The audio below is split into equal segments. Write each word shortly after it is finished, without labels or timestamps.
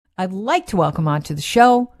I'd like to welcome onto the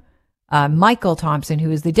show Michael Thompson,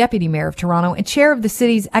 who is the Deputy Mayor of Toronto and Chair of the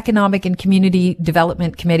city's Economic and Community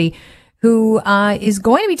Development Committee, who is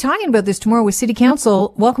going to be talking about this tomorrow with City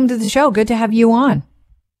Council. Welcome to the show. Good to have you on.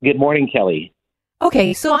 Good morning, Kelly.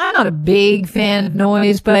 Okay, so I'm not a big fan of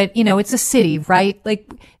noise, but, it's a city, right?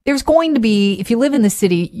 Like, there's going to be, if you live in the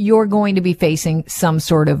city, you're going to be facing some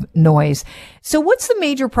sort of noise. So what's the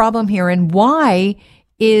major problem here, and why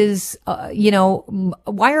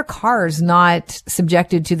why are cars not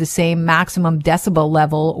subjected to the same maximum decibel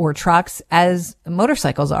level or trucks as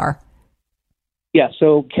motorcycles are? Yeah,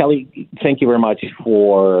 so Kelly, thank you very much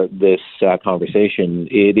for this conversation.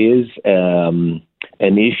 It is an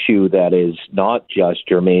issue that is not just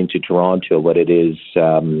germane to Toronto, but it is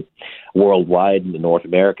worldwide in North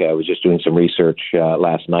America. I was just doing some research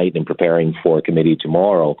last night and preparing for a committee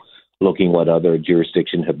tomorrow, looking what other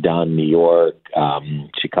jurisdictions have done, New York,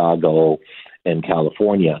 Chicago, and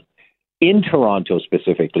California. In Toronto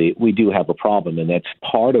specifically, we do have a problem, and that's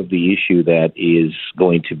part of the issue that is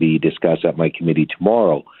going to be discussed at my committee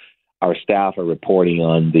tomorrow. Our staff are reporting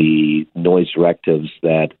on the noise directives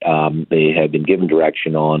that they have been given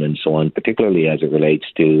direction on and so on, particularly as it relates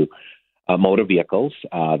to motor vehicles,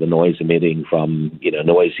 the noise emitting from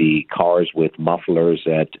noisy cars with mufflers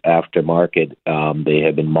at aftermarket. They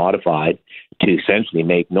have been modified to essentially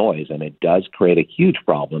make noise, and it does create a huge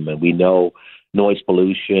problem. And we know noise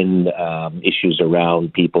pollution, issues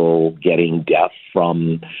around people getting deaf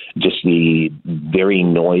from just the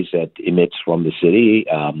varying noise that emits from the city.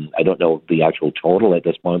 I don't know the actual total at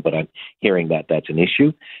this point, but I'm hearing that that's an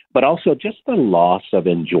issue. But also just the loss of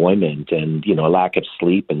enjoyment and, lack of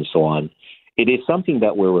sleep and so on. It is something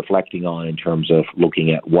that we're reflecting on in terms of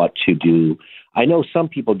looking at what to do. I know some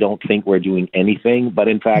people don't think we're doing anything, but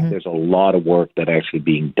in fact, there's a lot of work that actually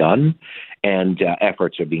being done and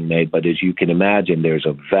efforts are being made. But as you can imagine, there's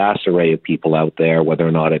a vast array of people out there, whether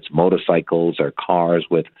or not it's motorcycles or cars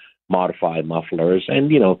with modified mufflers.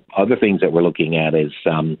 And, other things that we're looking at is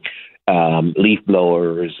leaf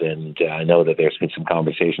blowers. And I know that there's been some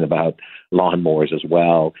conversation about lawnmowers as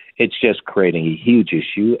well. It's just creating a huge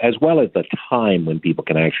issue, as well as the time when people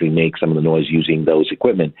can actually make some of the noise using those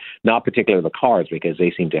equipment, not particularly the cars, because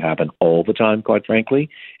they seem to happen all the time, quite frankly.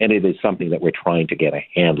 And it is something that we're trying to get a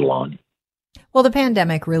handle on. Well, the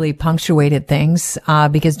pandemic really punctuated things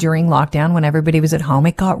because during lockdown, when everybody was at home,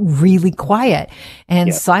 it got really quiet,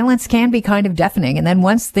 and silence can be kind of deafening. And then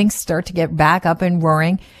once things start to get back up and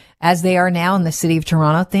roaring, as they are now in the city of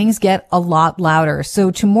Toronto, things get a lot louder.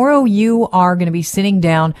 So tomorrow you are going to be sitting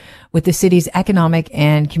down with the city's Economic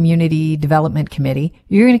and Community Development Committee.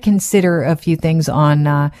 You're going to consider a few things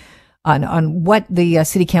on what the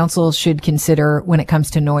city council should consider when it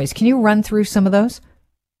comes to noise. Can you run through some of those?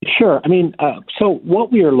 Sure. I mean, so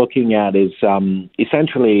what we are looking at is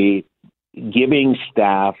essentially giving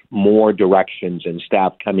staff more directions and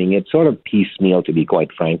staff coming in sort of piecemeal, to be quite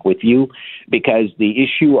frank with you, because the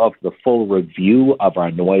issue of the full review of our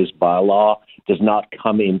noise bylaw does not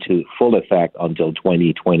come into full effect until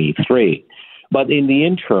 2023. But in the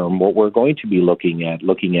interim, what we're going to be looking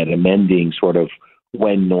at amending sort of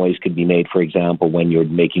when noise can be made, for example, when you're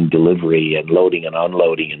making delivery and loading and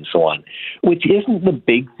unloading and so on, which isn't the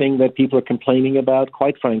big thing that people are complaining about.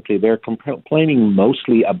 Quite frankly, they're complaining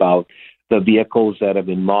mostly about the vehicles that have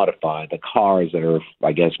been modified, the cars that are,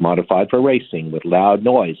 I guess, modified for racing with loud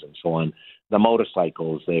noise and so on, the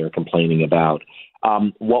motorcycles they are complaining about.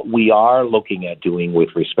 What we are looking at doing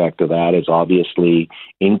with respect to that is obviously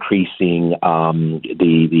increasing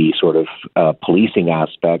the sort of policing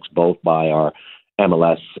aspects, both by our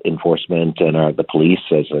MLS enforcement and the police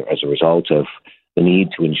as a result of the need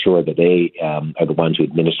to ensure that they are the ones who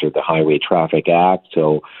administer the Highway Traffic Act.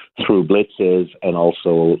 So through blitzes and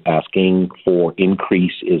also asking for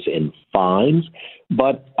increases in fines.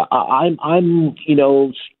 But I'm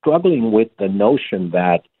struggling with the notion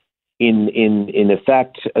that in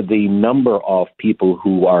effect, the number of people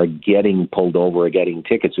who are getting pulled over or getting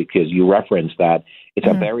tickets, because you referenced that it's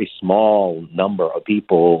a very small number of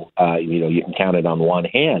people, you can count it on one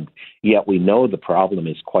hand, yet we know the problem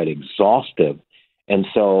is quite exhaustive. And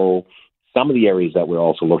so some of the areas that we're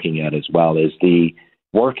also looking at as well is the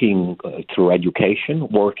working through education,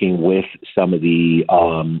 working with some of the,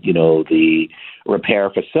 the repair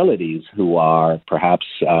facilities who are perhaps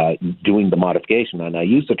doing the modification. And I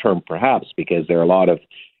use the term perhaps because there are a lot of,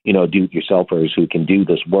 do-it-yourselfers who can do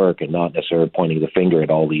this work and not necessarily pointing the finger at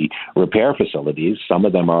all the repair facilities. Some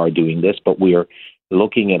of them are doing this, but we're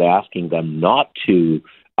looking at asking them not to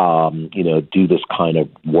do this kind of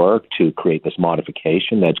work to create this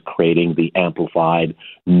modification that's creating the amplified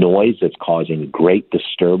noise that's causing great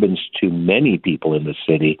disturbance to many people in the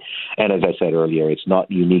city. And as I said earlier, it's not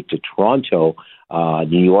unique to Toronto.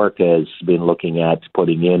 New York has been looking at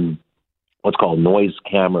putting in what's called noise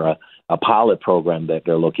camera, a pilot program that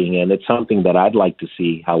they're looking at. And it's something that I'd like to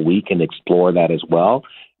see how we can explore that as well,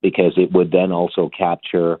 because it would then also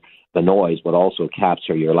capture the noise, but also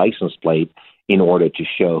capture your license plate in order to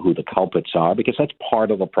show who the culprits are, because that's part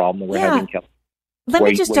of the problem that we're having. Let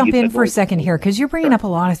me just jump in for a second here, because you're bringing up a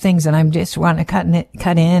lot of things, and I'm just wanting to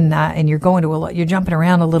cut in, and you're going to you're jumping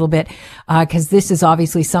around a little bit, because this is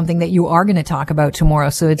obviously something that you are going to talk about tomorrow.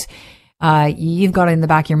 So it's you've got it in the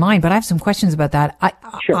back of your mind, but I have some questions about that.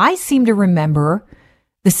 I seem to remember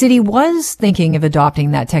the city was thinking of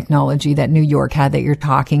adopting that technology that New York had that you're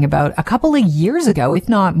talking about a couple of years ago, if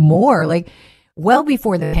not more, like well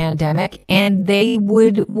before the pandemic. And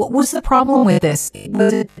what was the problem with this?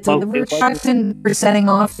 Was it delivery trucks and were setting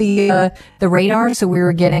off the radar, so we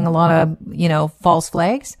were getting a lot of, false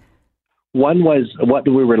flags? One was, what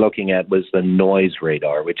we were looking at was the noise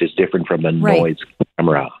radar, which is different from the noise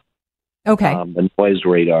camera. Okay. The noise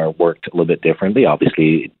radar worked a little bit differently.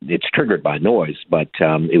 Obviously, it's triggered by noise, but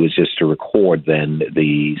it was just to record then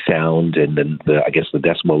the sound and then the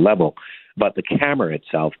decibel level. But the camera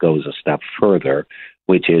itself goes a step further,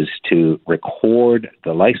 which is to record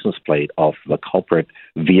the license plate of the culprit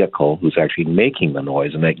vehicle who's actually making the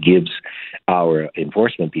noise, and that gives our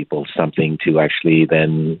enforcement people something to actually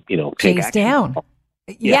then take action down.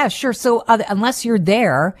 Yeah, sure. So unless you're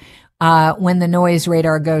there. When the noise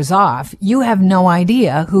radar goes off, you have no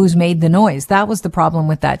idea who's made the noise. That was the problem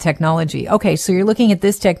with that technology. Okay, so you're looking at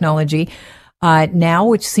this technology now,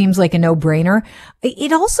 which seems like a no-brainer.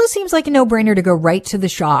 It also seems like a no-brainer to go right to the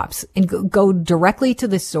shops and go directly to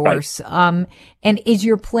the source. Right. And is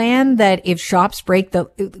your plan that if shops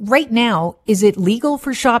right now, is it legal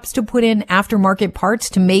for shops to put in aftermarket parts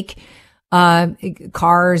to make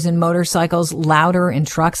cars and motorcycles louder and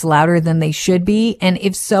trucks louder than they should be? And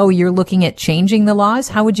if so, you're looking at changing the laws.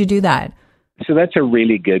 How would you do that? So that's a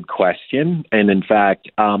really good question. And in fact,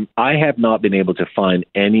 I have not been able to find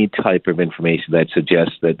any type of information that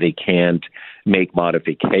suggests that they can't make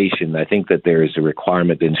modification. I think that there is a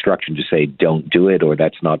requirement, the instruction to say don't do it, or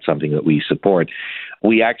that's not something that we support.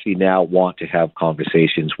 We actually now want to have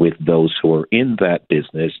conversations with those who are in that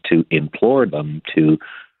business to implore them to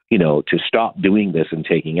stop doing this and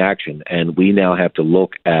taking action. And we now have to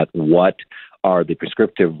look at what are the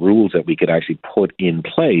prescriptive rules that we could actually put in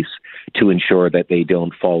place to ensure that they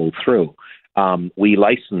don't follow through. We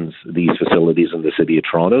license these facilities in the City of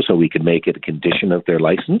Toronto, so we can make it a condition of their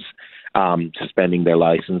license, suspending their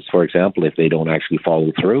license, for example, if they don't actually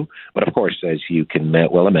follow through. But of course, as you can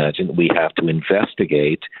well imagine, we have to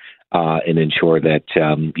investigate and ensure that,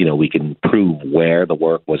 we can prove where the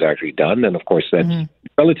work was actually done. And of course, that's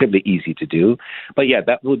relatively easy to do. But yeah,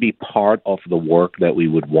 that would be part of the work that we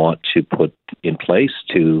would want to put in place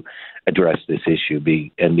to address this issue.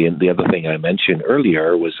 And the other thing I mentioned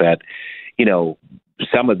earlier was that,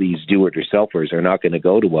 some of these do-it-yourselfers are not going to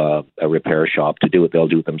go to a repair shop to do it. They'll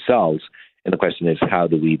do it themselves. And the question is, how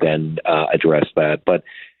do we then address that? But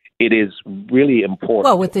it is really important.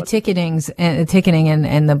 Well, with the ticketing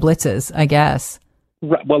and the blitzes, I guess.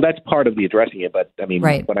 Right. Well, that's part of the addressing it. But I mean,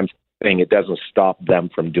 What I'm saying, it doesn't stop them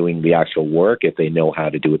from doing the actual work if they know how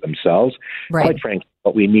to do it themselves. Right. Quite frankly,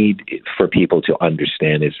 what we need for people to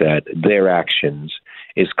understand is that their actions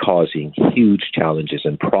is causing huge challenges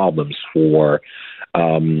and problems for,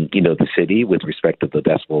 the city with respect to the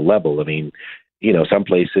decibel level. I mean, some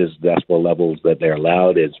places decibel levels that they're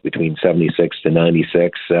allowed is between 76 to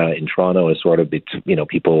 96. In Toronto is sort of,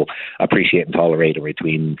 people appreciate and tolerate are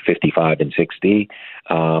between 55 and 60.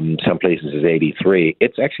 Some places is 83.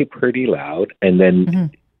 It's actually pretty loud. And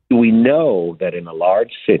then we know that in a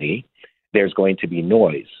large city, there's going to be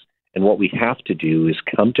noise. And what we have to do is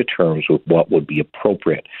come to terms with what would be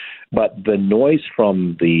appropriate. But the noise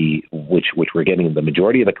from which we're getting the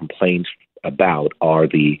majority of the complaints about are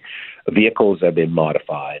the vehicles that have been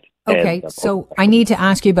modified. Okay, so I need to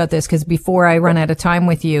ask you about this because before I run out of time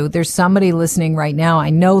with you, there's somebody listening right now. I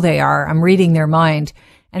know they are. I'm reading their mind.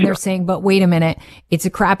 And they're saying, but wait a minute, it's a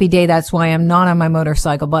crappy day. That's why I'm not on my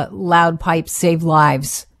motorcycle, but loud pipes save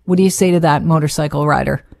lives. What do you say to that motorcycle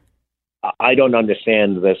rider? I don't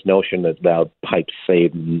understand this notion that loud pipes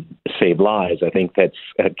save lives. I think that's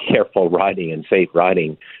careful riding and safe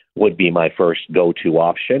riding would be my first go-to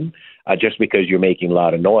option. Just because you're making a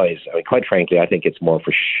lot of noise. I mean, quite frankly, I think it's more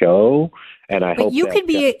for show. And I hope you could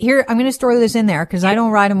be here. I'm going to throw this in there because I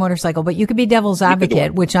don't ride a motorcycle, but you could be devil's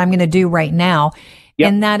advocate, which I'm going to do right now. Yep.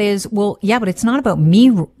 And that is, well, yeah, but it's not about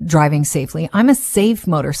me driving safely. I'm a safe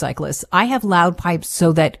motorcyclist. I have loud pipes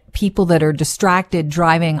so that people that are distracted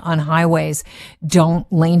driving on highways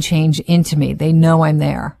don't lane change into me. They know I'm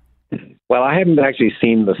there. Well, I haven't actually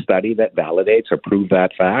seen the study that validates or proves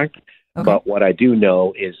that fact. Okay. But what I do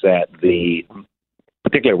know is that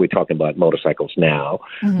particularly we're talking about motorcycles now,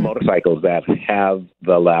 motorcycles that have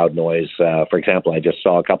the loud noise. For example, I just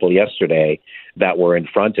saw a couple yesterday that were in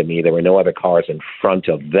front of me. There were no other cars in front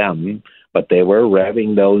of them, but they were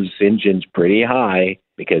revving those engines pretty high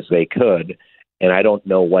because they could. And I don't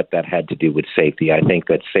know what that had to do with safety. I think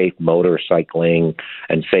that safe motorcycling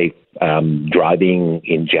and safe driving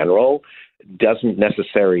in general doesn't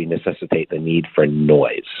necessarily necessitate the need for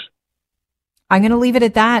noise. I'm going to leave it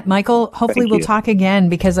at that. Michael, hopefully we'll talk again,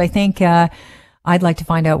 because I think I'd like to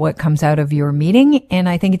find out what comes out of your meeting. And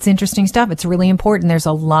I think it's interesting stuff. It's really important. There's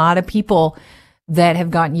a lot of people that have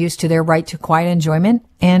gotten used to their right to quiet enjoyment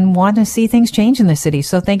and want to see things change in the city.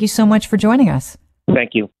 So thank you so much for joining us.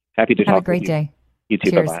 Thank you. Happy to talk. Have a great day. You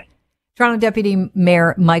too. Cheers. Bye-bye. Toronto Deputy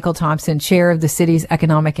Mayor Michael Thompson, chair of the city's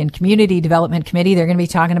Economic and Community Development Committee. They're going to be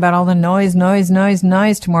talking about all the noise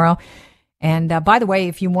tomorrow. And by the way,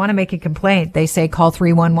 if you want to make a complaint, they say call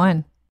 311.